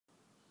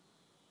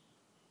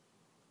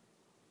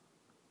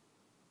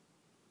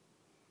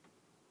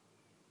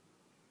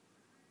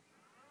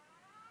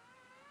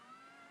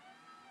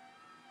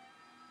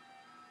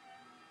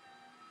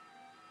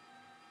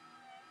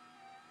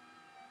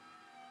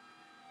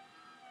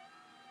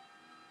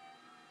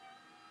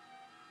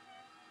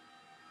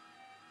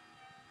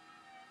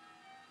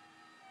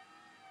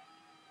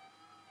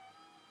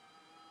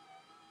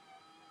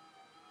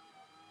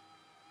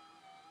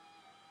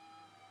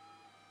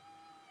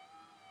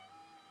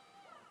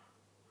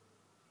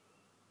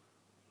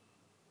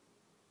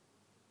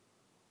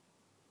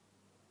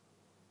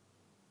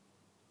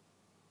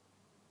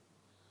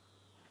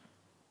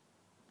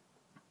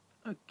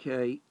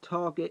Okay,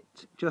 target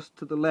just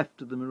to the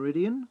left of the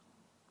meridian,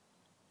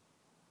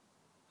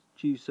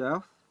 due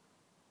south.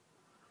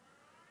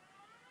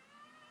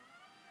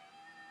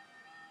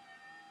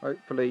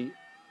 Hopefully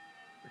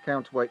the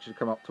counterweight should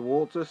come up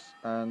towards us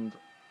and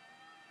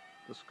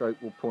the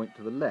scope will point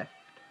to the left.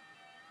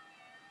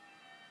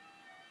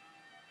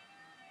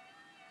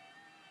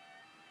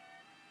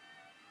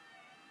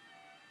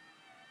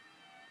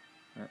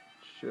 That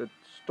should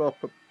stop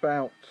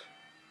about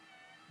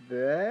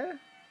there.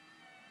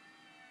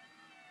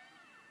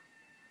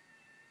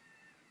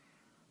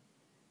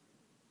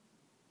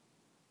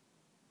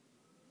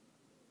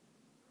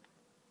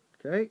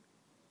 Okay,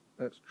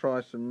 let's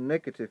try some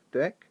negative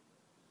deck.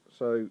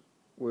 So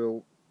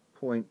we'll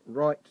point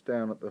right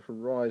down at the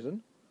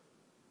horizon.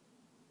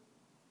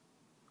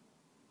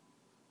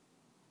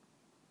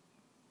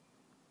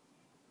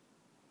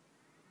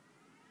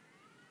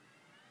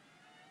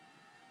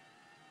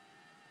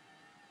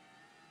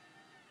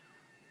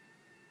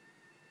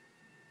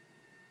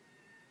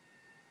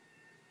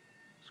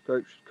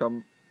 Scope should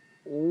come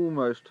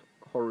almost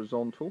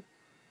horizontal.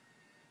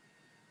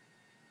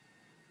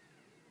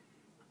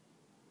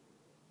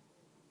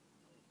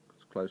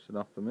 It's close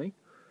enough for me.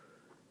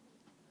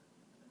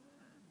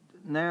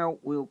 Now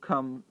we'll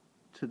come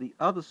to the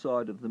other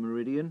side of the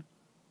meridian,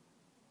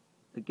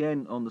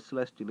 again on the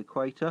celestial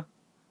equator.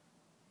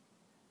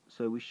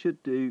 So we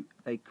should do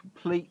a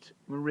complete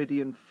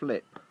meridian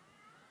flip.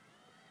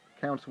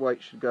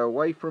 Counterweight should go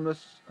away from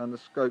us and the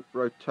scope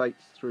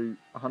rotates through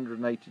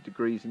 180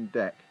 degrees in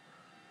deck.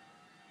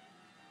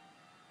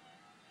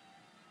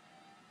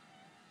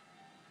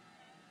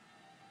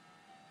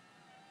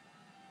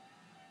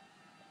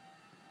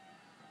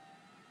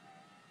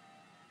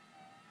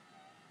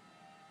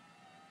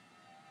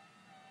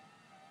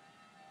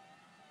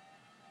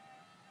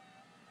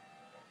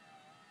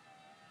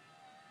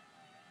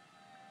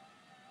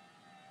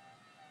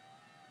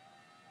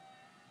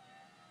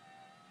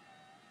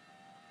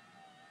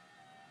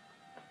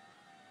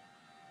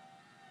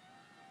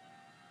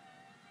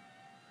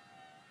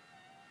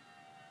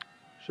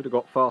 Should have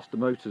got faster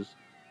motors.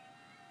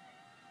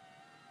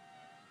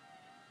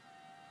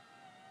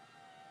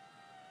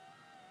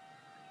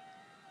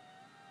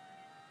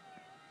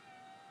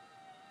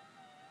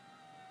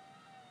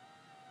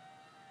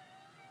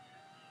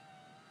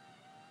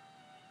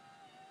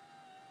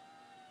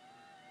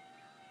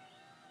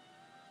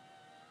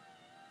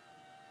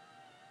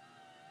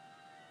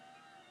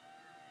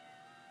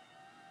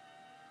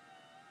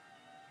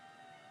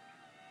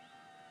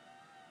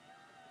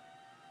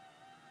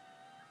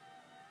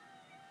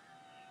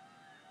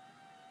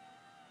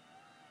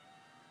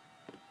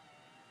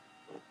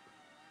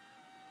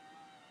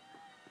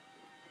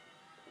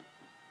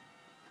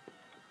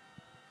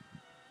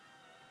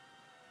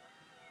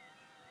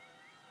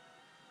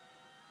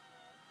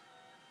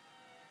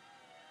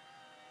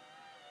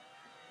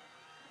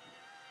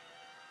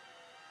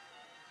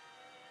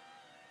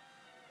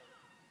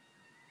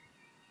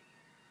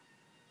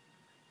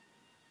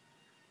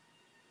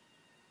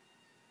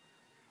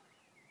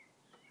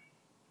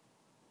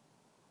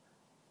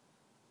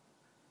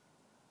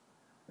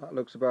 That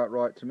looks about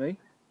right to me.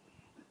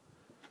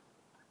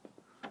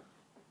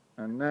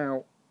 And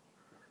now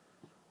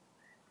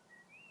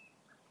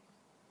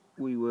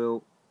we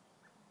will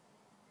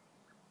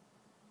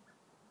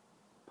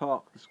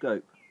park the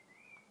scope.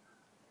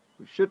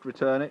 We should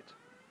return it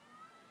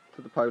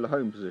to the polar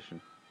home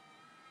position.